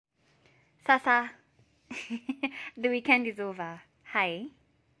Sasa, the weekend is over. Hi,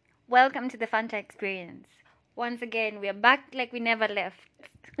 welcome to the Fanta experience. Once again, we are back like we never left.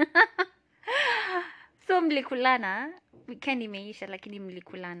 So mlikulana, weekend imeisha lakini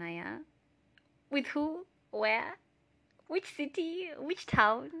mlikulana ya. With who? Where? Which city? Which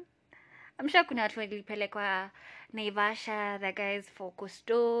town? I'm sure kuna watu walipelekwa Naivasha, the guys for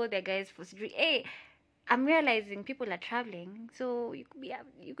Costo, the guys for Sijui. Hey, I'm realizing people are traveling, so you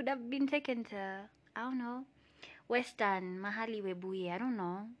could have been taken to, I don't know, Western, Mahali Webuye, I don't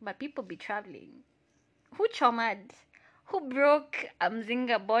know, but people be traveling. Who chomad? Who broke a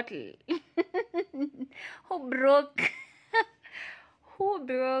Mzinga bottle? Who broke? Who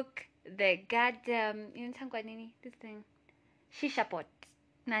broke the goddamn? Inaitangwa nini? This thing, shisha pot.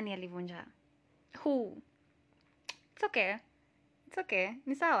 Nani alivunja? Who? It's okay. It's okay.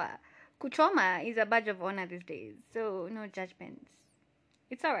 Ni sawa. Kuchoma is a badge of honor these days, so no judgments.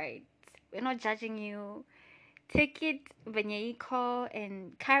 It's alright. We're not judging you. Take it venye iko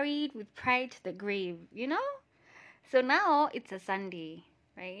and carry it with pride to the grave, you know? So now it's a Sunday,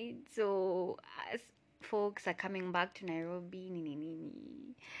 right? So as folks are coming back to Nairobi, nini.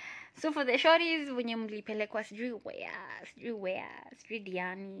 So for the shorties, venye mlipelekwa sijui where, sijui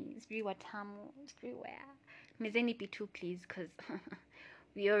Diani, sijui Watamu, sijui where. Mezeni P2, please, because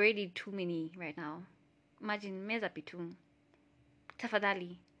we already too many right now. Imagine, meza P2.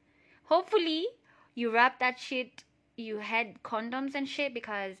 Tafadhali. Hopefully, you wrap that shit. You had condoms and shit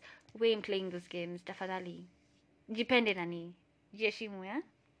because we ain't playing those games. Tafadhali. Jipende nani. Jiheshimu, ya?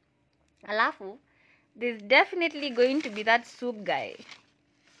 Alafu, there's definitely going to be that soup guy.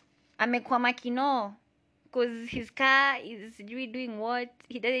 Amekwama kino. Because his car is doing what?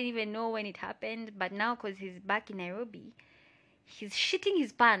 He doesn't even know when it happened. But now, because he's back in Nairobi, he's shitting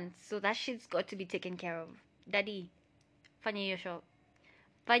his pants. So that shit's got to be taken care of. Daddy, fanya hiyo show.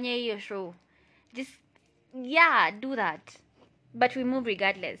 Fanya hiyo show. Just, yeah, do that. But we move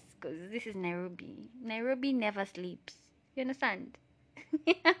regardless. Because this is Nairobi. Nairobi never sleeps. You understand?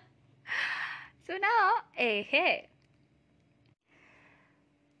 So now, hey.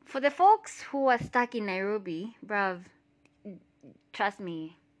 For the folks who are stuck in Nairobi, bruv, trust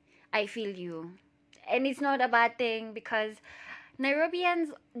me, I feel you. And it's not a bad thing because Nairobians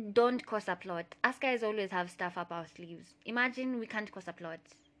don't cause a plot. Us guys always have stuff up our sleeves. Imagine we can't cause a plot.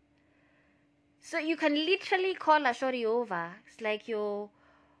 So you can literally call a shorty over. It's like you're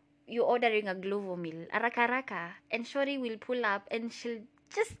ordering a Glovo meal, araka, and shorty will pull up and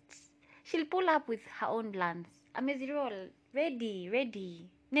she'll pull up with her own plans. Amazirol, ready,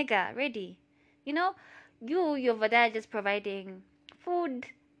 nigga, ready. You know, you're over there just providing food,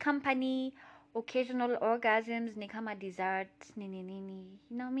 company, occasional orgasms, ni kama dessert, nini.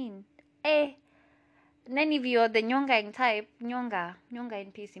 You know what I mean? Eh, then if you're the nyonga type, nyonga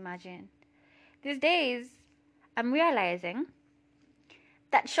in peace, imagine. These days, I'm realizing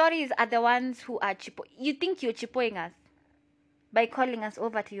that shorties are the ones who are chipo. You think you're chipoing us by calling us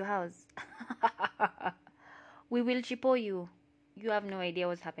over to your house. We will chipo you. You have no idea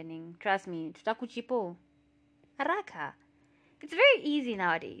what's happening. Trust me. Tutakuchipo. Haraka. It's very easy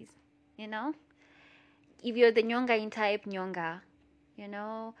nowadays, you know? If you're the nyonga in type, nyonga. You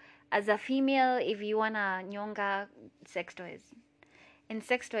know? As a female, if you wanna nyonga, sex toys. And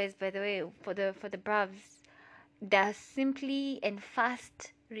sex toys, by the way, for the bravs, they're simply and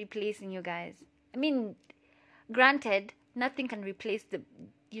fast replacing you guys. I mean, granted, nothing can replace the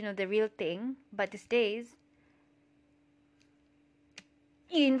real thing, but these days,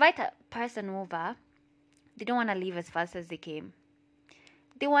 you invite a person over, they don't want to leave as fast as they came.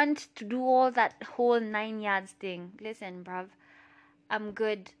 They want to do all that whole 9 yards thing. Listen, bruv, I'm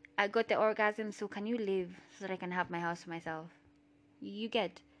good. I got the orgasm, so can you leave so that I can have my house to myself? You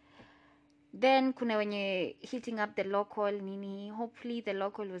get. Then kuna wenye hitting up the local nini. Hopefully the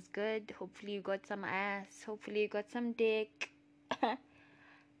local was good. Hopefully you got some ass. Hopefully you got some dick.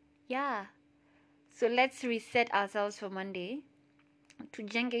 Yeah. So let's reset ourselves for Monday.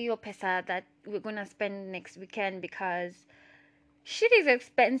 Tujenge hiyo pesa that we're gonna spend next weekend because shit is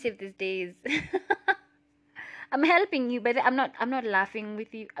expensive these days. I'm helping you, but I'm not laughing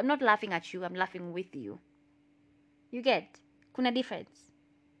with you. I'm not laughing at you. I'm laughing with you. You get? Kuna difference.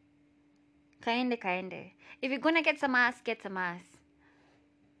 Kaende. If you're gonna get some ass, get some ass.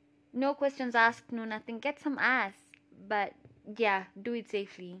 No questions asked, no nothing. Get some ass. But yeah, do it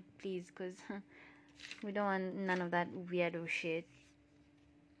safely, please, because we don't want none of that weirdo shit.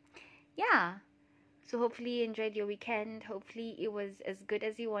 Yeah. So hopefully you enjoyed your weekend. Hopefully it was as good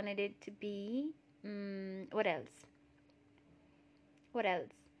as you wanted it to be. What else?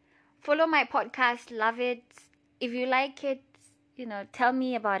 Follow my podcast. Love it. If you like it, tell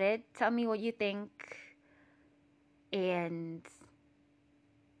me about it. Tell me what you think. And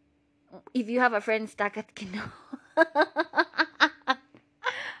if you have a friend stuck at Kino.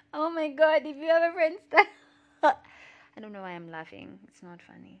 Oh my god, if you have a friend stuck. I don't know why I'm laughing. It's not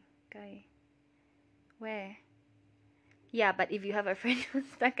funny. Guy. Where? Yeah, but if you have a friend who's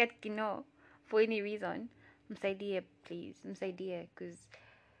stuck at Kino for any reason, msaidie, please. Msaidie, because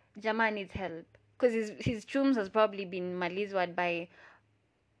Jama needs help. Because his chums has probably been malizwad by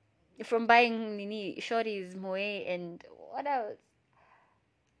from buying nini shorties moe and what else?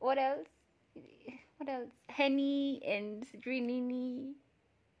 What else? What else? Henny and Nini.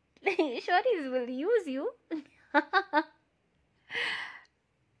 Shorties will use you.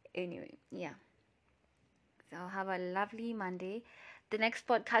 Anyway, yeah. So have a lovely Monday. The next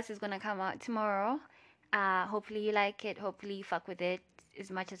podcast is gonna come out tomorrow. Hopefully you like it. Hopefully you fuck with it as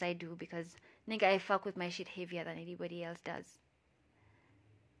much as I do because nigga I fuck with my shit heavier than anybody else does.